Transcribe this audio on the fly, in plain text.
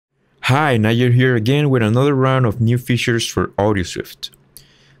Hi, Nayer here again with another round of new features for AudioSwift.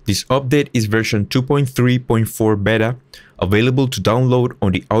 This update is version 2.3.4 beta, available to download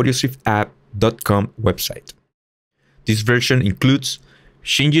on the audioswiftapp.com website. This version includes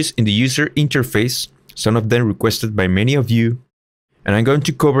changes in the user interface, some of them requested by many of you, and I'm going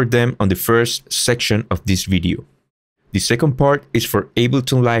to cover them on the first section of this video. The second part is for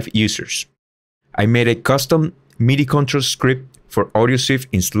Ableton Live users. I made a custom MIDI control script for AudioSwift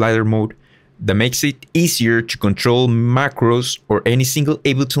in slider mode that makes it easier to control macros or any single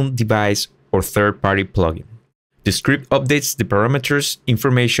Ableton device or third-party plugin. The script updates the parameters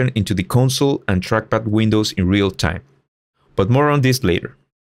information into the console and trackpad windows in real time, but more on this later.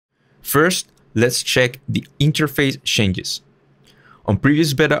 First, let's check the interface changes. On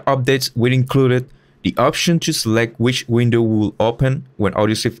previous beta updates, we included the option to select which window will open when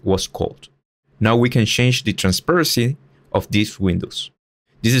AudioSwift was called. Now we can change the transparency of these windows.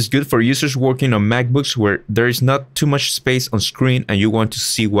 This is good for users working on MacBooks where there is not too much space on screen and you want to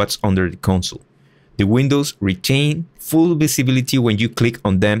see what's under the console. The windows retain full visibility when you click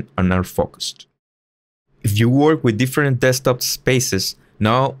on them and are focused. If you work with different desktop spaces,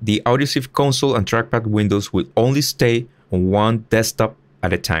 now the AudioSwift console and trackpad windows will only stay on one desktop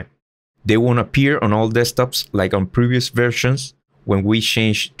at a time. They won't appear on all desktops like on previous versions when we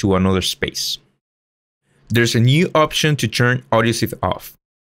change to another space. There's a new option to turn AudioSwift off.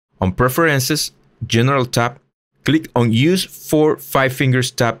 On Preferences, General tab, click on Use 4 5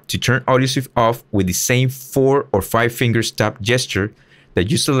 fingers tab to turn AudioSwift off with the same 4 or 5 fingers tab gesture that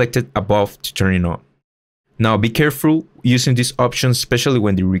you selected above to turn it on. Now be careful using this option, especially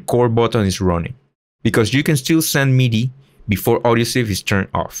when the record button is running, because you can still send MIDI before AudioSwift is turned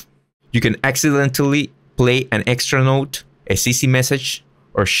off. You can accidentally play an extra note, a CC message,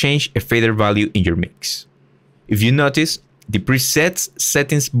 or change a fader value in your mix. If you notice, the presets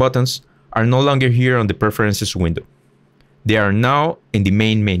settings buttons are no longer here on the Preferences window. They are now in the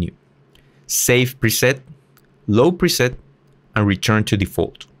main menu. Save preset, load preset, and return to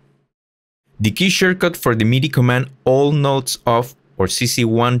default. The key shortcut for the MIDI command all notes off or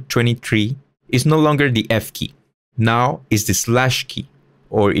CC123 is no longer the F key. Now is the slash key,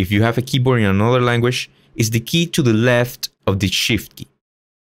 or if you have a keyboard in another language, is the key to the left of the shift key.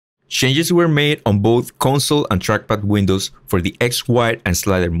 Changes were made on both console and trackpad windows for the X, Y, and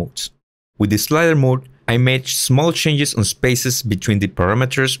slider modes. With the slider mode, I made small changes on spaces between the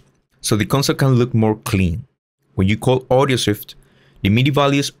parameters so the console can look more clean. When you call AudioSwift, the MIDI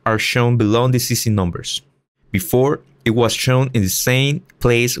values are shown below the CC numbers. Before, it was shown in the same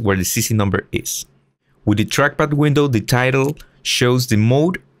place where the CC number is. With the trackpad window, the title shows the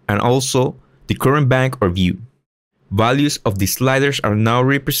mode and also the current bank or view. Values of the sliders are now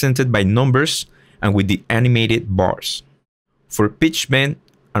represented by numbers and with the animated bars. For pitch bend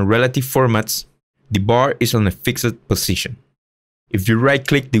and relative formats, the bar is on a fixed position. If you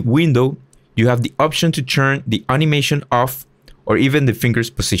right-click the window, you have the option to turn the animation off or even the fingers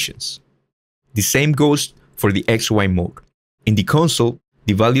positions. The same goes for the XY mode. In the console,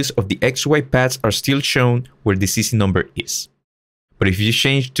 the values of the XY pads are still shown where the CC number is. But if you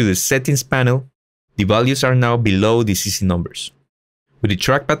change to the settings panel, the values are now below the CC numbers. With the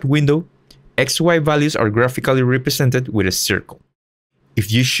trackpad window, XY values are graphically represented with a circle.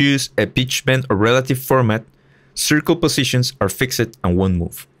 If you choose a pitch bend or relative format, circle positions are fixed and won't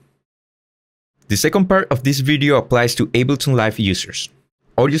move. The second part of this video applies to Ableton Live users.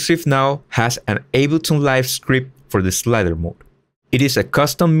 AudioSwift now has an Ableton Live Script for the slider mode. It is a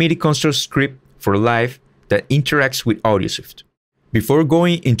custom MIDI control script for Live that interacts with AudioSwift. Before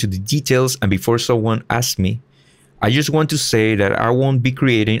going into the details and before someone asks me, I just want to say that I won't be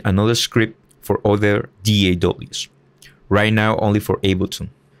creating another script for other DAWs. Right now only for Ableton.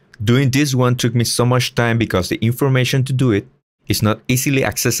 Doing this one took me so much time because the information to do it is not easily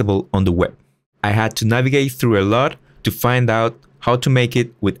accessible on the web. I had to navigate through a lot to find out how to make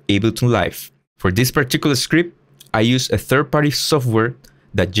it with Ableton Live. For this particular script, I use a third-party software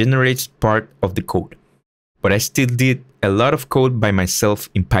that generates part of the code. But I still did a lot of code by myself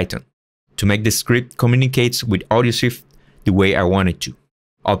in Python to make the script communicates with AudioSwift the way I want it to.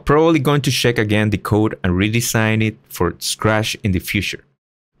 I'll probably going to check again the code and redesign it for scratch in the future,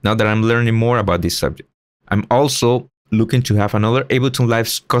 now that I'm learning more about this subject. I'm also looking to have another Ableton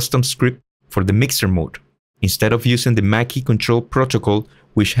Live custom script for the mixer mode, instead of using the Mackie control protocol,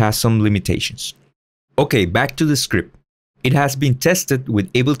 which has some limitations. Okay, back to the script. It has been tested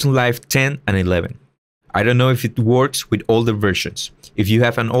with Ableton Live 10 and 11. I don't know if it works with older versions. If you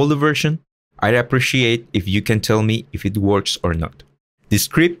have an older version, I'd appreciate if you can tell me if it works or not. The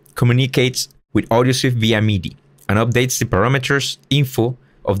script communicates with AudioSwift via MIDI and updates the parameters info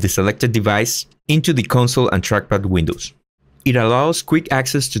of the selected device into the console and trackpad windows. It allows quick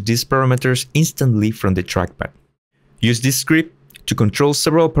access to these parameters instantly from the trackpad. Use this script to control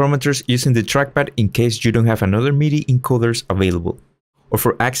several parameters using the trackpad in case you don't have another MIDI encoders available, or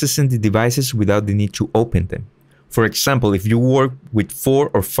for accessing the devices without the need to open them. For example, if you work with 4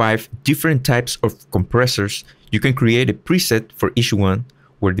 or 5 different types of compressors, you can create a preset for each one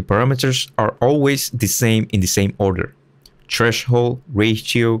where the parameters are always the same in the same order: threshold,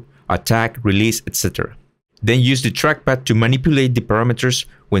 ratio, attack, release, etc. Then use the trackpad to manipulate the parameters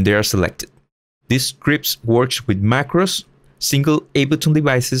when they are selected. This script works with macros, single Ableton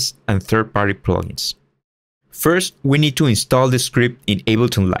devices, and third-party plugins. First, we need to install the script in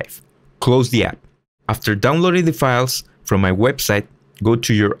Ableton Live. Close the app. After downloading the files from my website, go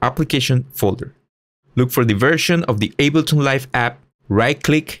to your application folder. Look for the version of the Ableton Live app,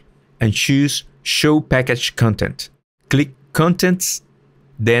 right-click, and choose Show Package Content. Click Contents,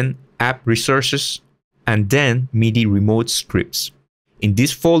 then App Resources, and then MIDI Remote Scripts. In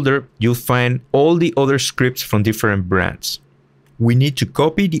this folder, you'll find all the other scripts from different brands. We need to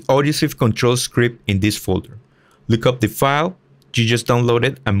copy the AudioSwift control script in this folder. Look up the file you just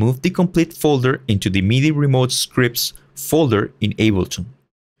downloaded and move the complete folder into the MIDI Remote Scripts folder in Ableton.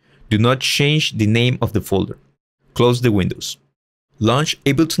 Do not change the name of the folder. Close the windows. Launch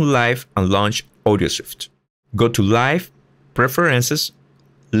Ableton Live and launch AudioSwift. Go to Live, Preferences,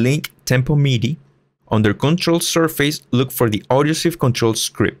 Link Tempo MIDI. Under Control Surface, look for the AudioSwift control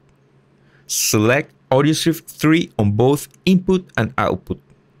script. Select AudioSwift 3 on both input and output.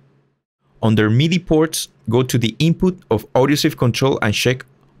 Under MIDI ports, go to the input of AudioSwift control and check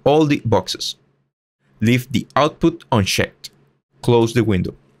all the boxes. Leave the output unchecked. Close the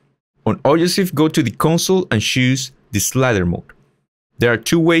window. On AudioSwift, go to the console and choose the slider mode. There are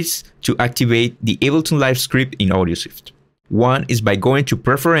 2 ways to activate the Ableton Live script in AudioSwift. One is by going to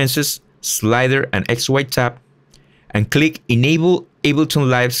Preferences, Slider and XY tab, and click Enable Ableton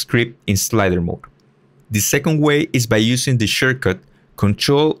Live Script in slider mode. The second way is by using the shortcut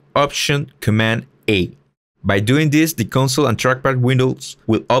Control-Option-Command-A. By doing this, the console and trackpad windows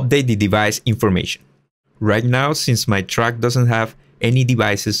will update the device information. Right now, since my track doesn't have any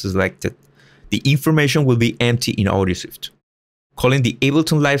devices selected, the information will be empty in AudioSwift. Calling the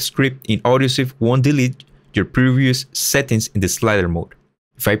Ableton Live script in AudioSwift won't delete your previous settings in the slider mode.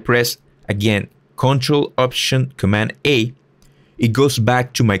 If I press again Control-Option-Command-A, it goes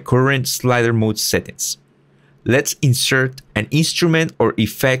back to my current slider mode settings. Let's insert an instrument or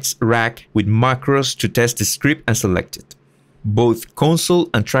effects rack with macros to test the script and select it. Both console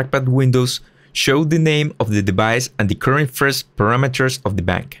and trackpad windows show the name of the device and the current first parameters of the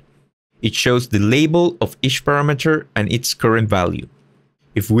bank. It shows the label of each parameter and its current value.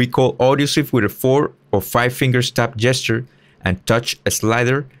 If we call AudioSwift with a 4 or 5 fingers tap gesture and touch a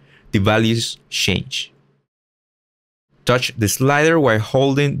slider, the values change. Touch the slider while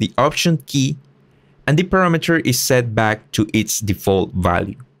holding the Option key and the parameter is set back to its default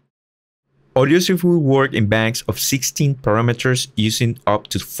value. AudioSwift will work in banks of 16 parameters using up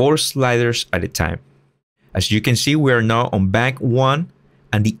to 4 sliders at a time. As you can see, we are now on bank 1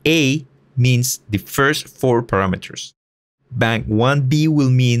 and the A means the first 4 parameters. Bank 1B will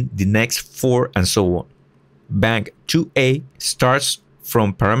mean the next 4 and so on. Bank 2A starts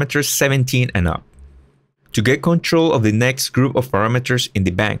from parameter 17 and up. To get control of the next group of parameters in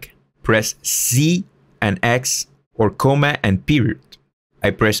the bank, press Z and X or comma and period.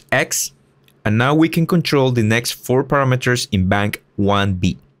 I press X and now we can control the next 4 parameters in bank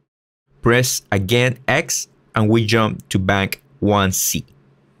 1B. Press again X and we jump to bank 1C.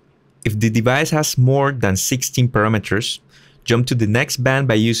 If the device has more than 16 parameters, jump to the next band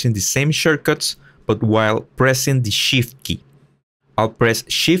by using the same shortcuts but while pressing the Shift key. I'll press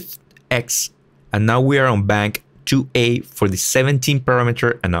Shift X and now we are on bank 2A for the 17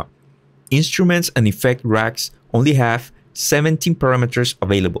 parameter and up. Instruments and effect racks only have 17 parameters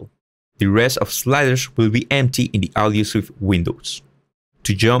available. The rest of sliders will be empty in the AudioSwift windows.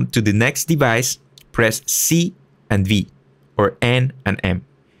 To jump to the next device, press C and V or N and M.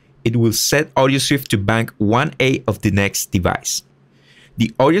 It will set AudioSwift to bank 1A of the next device. The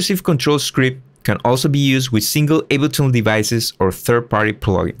AudioSwift control script can also be used with single Ableton devices or third-party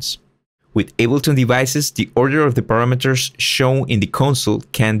plugins. With Ableton devices, the order of the parameters shown in the console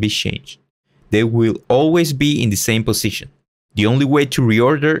can be changed. They will always be in the same position. The only way to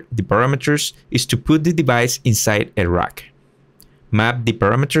reorder the parameters is to put the device inside a rack. Map the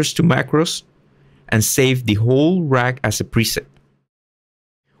parameters to macros and save the whole rack as a preset.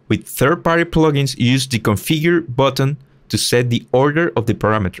 With third-party plugins, use the Configure button to set the order of the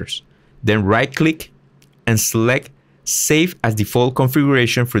parameters. Then right-click and select save as default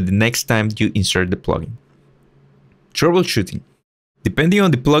configuration for the next time you insert the plugin. Troubleshooting. Depending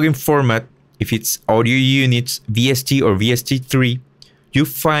on the plugin format, if it's audio units, VST or VST3, you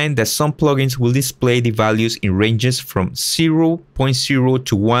find that some plugins will display the values in ranges from 0.0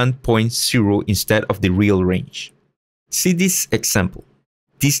 to 1.0 instead of the real range. See this example.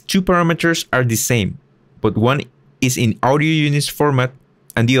 These two parameters are the same, but one is in audio units format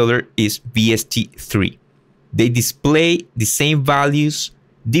and the other is VST3. They display the same values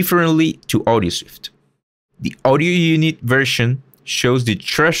differently to AudioSwift. The audio unit version shows the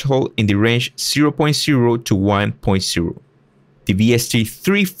threshold in the range 0.0 to 1.0. The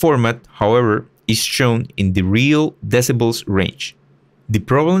VST3 format, however, is shown in the real decibels range. The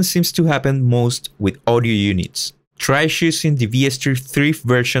problem seems to happen most with audio units. Try choosing the VST3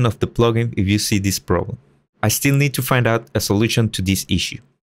 version of the plugin if you see this problem. I still need to find out a solution to this issue.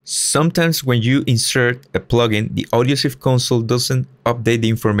 Sometimes when you insert a plugin, the AudioSwift console doesn't update the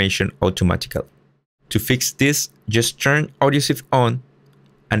information automatically. To fix this, just turn AudioSwift on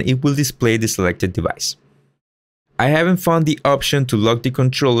and it will display the selected device. I haven't found the option to lock the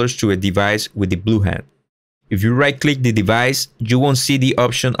controllers to a device with the blue hand. If you right-click the device, you won't see the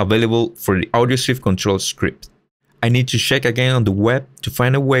option available for the AudioSwift control script. I need to check again on the web to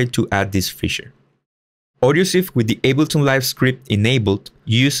find a way to add this feature. AudioSwift with the Ableton Live Script enabled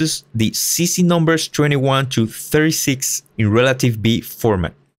uses the CC numbers 21 to 36 in relative B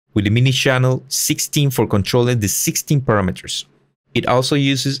format, with the MIDI channel 16 for controlling the 16 parameters. It also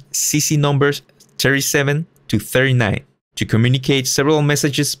uses CC numbers 37 to 39 to communicate several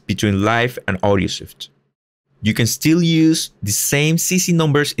messages between Live and AudioSwift. You can still use the same CC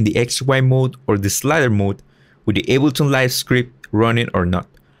numbers in the XY mode or the slider mode with the Ableton Live Script running or not,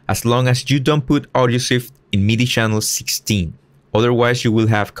 as long as you don't put AudioSwift in MIDI channel 16. Otherwise, you will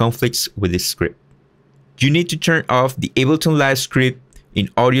have conflicts with the script. You need to turn off the Ableton Live Script in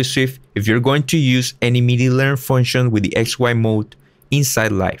AudioSwift if you're going to use any MIDI learn function with the XY mode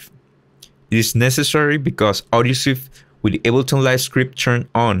inside Live. It is necessary because AudioSwift with the Ableton Live Script turned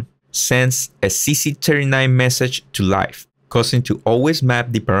on sends a CC39 message to Live, causing to always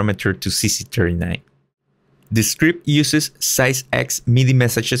map the parameter to CC39. The script uses size X MIDI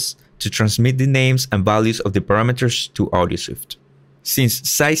messages to transmit the names and values of the parameters to AudioSwift. Since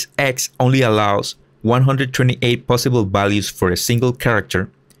size X only allows 128 possible values for a single character,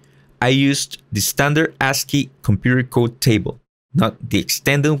 I used the standard ASCII computer code table, not the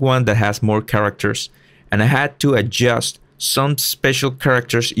extended one that has more characters, and I had to adjust some special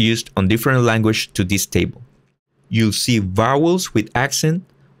characters used on different languages to this table. You'll see vowels with accent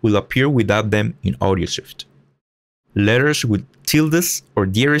will appear without them in AudioSwift. Letters with tildes or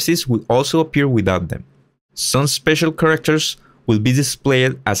diéresis will also appear without them. Some special characters will be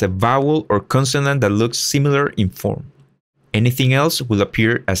displayed as a vowel or consonant that looks similar in form. Anything else will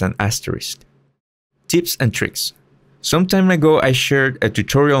appear as an asterisk. Tips and tricks. Some time ago, I shared a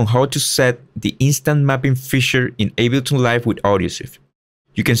tutorial on how to set the instant mapping feature in Ableton Live with AudioSwift.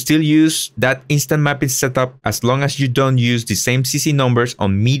 You can still use that instant mapping setup as long as you don't use the same CC numbers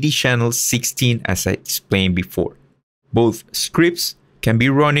on MIDI channel 16 as I explained before. Both scripts can be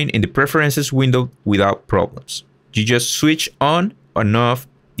running in the preferences window without problems. You just switch on and off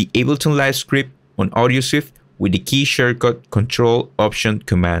the Ableton Live Script on AudioSwift with the key shortcut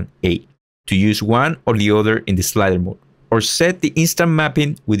Control-Option-Command-A to use one or the other in the slider mode, or set the instant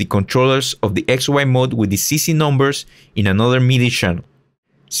mapping with the controllers of the XY mode with the CC numbers in another MIDI channel.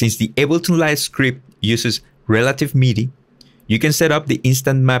 Since the Ableton Live Script uses relative MIDI, you can set up the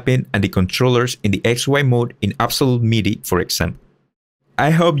instant mapping and the controllers in the XY mode in absolute MIDI, for example. I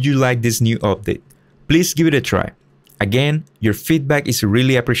hope you like this new update. Please give it a try. Again, your feedback is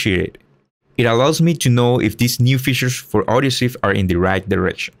really appreciated. It allows me to know if these new features for AudioSwift are in the right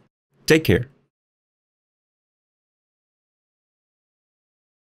direction. Take care.